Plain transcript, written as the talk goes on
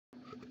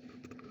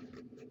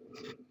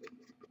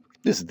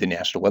This is the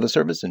National Weather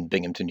Service in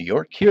Binghamton, New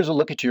York. Here's a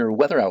look at your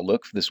weather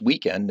outlook for this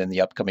weekend and the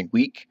upcoming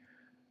week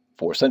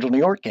for Central New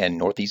York and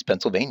Northeast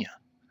Pennsylvania.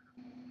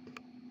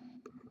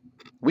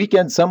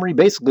 Weekend summary,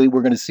 basically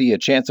we're going to see a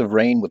chance of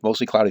rain with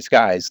mostly cloudy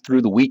skies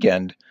through the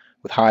weekend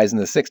with highs in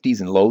the 60s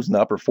and lows in the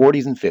upper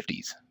 40s and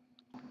 50s.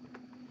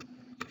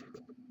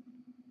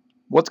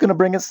 What's going to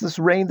bring us this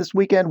rain this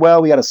weekend?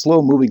 Well, we got a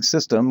slow moving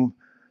system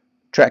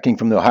tracking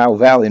from the Ohio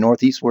Valley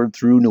northeastward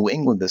through New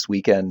England this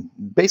weekend,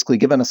 basically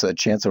giving us a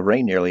chance of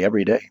rain nearly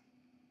every day.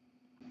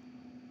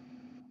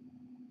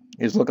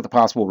 Here's a look at the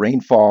possible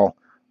rainfall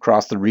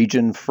across the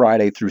region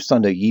Friday through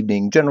Sunday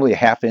evening, generally a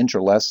 ½ inch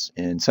or less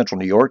in central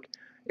New York.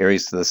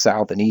 Areas to the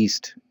south and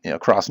east,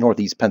 across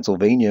northeast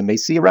Pennsylvania, may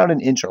see around an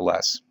inch or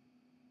less.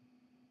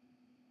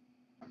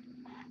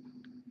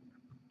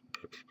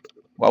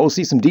 While we'll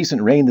see some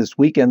decent rain this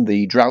weekend,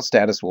 the drought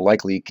status will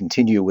likely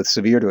continue with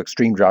severe to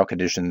extreme drought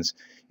conditions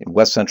in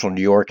west central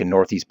New York and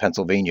northeast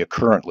Pennsylvania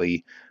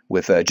currently,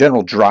 with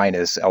general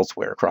dryness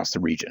elsewhere across the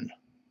region.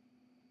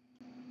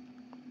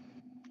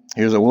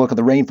 Here's a look at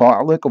the rainfall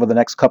outlook over the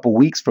next couple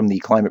weeks from the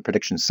Climate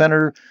Prediction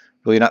Center.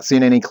 Really not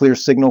seeing any clear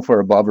signal for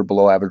above or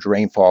below average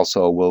rainfall,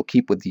 so we'll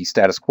keep with the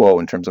status quo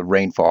in terms of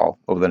rainfall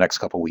over the next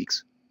couple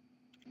weeks.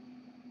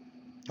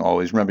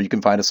 Always remember you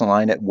can find us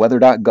online at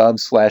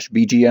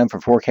weather.gov/BGM for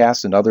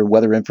forecasts and other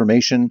weather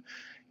information.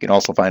 You can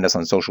also find us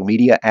on social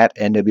media at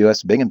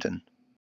NWS Binghamton.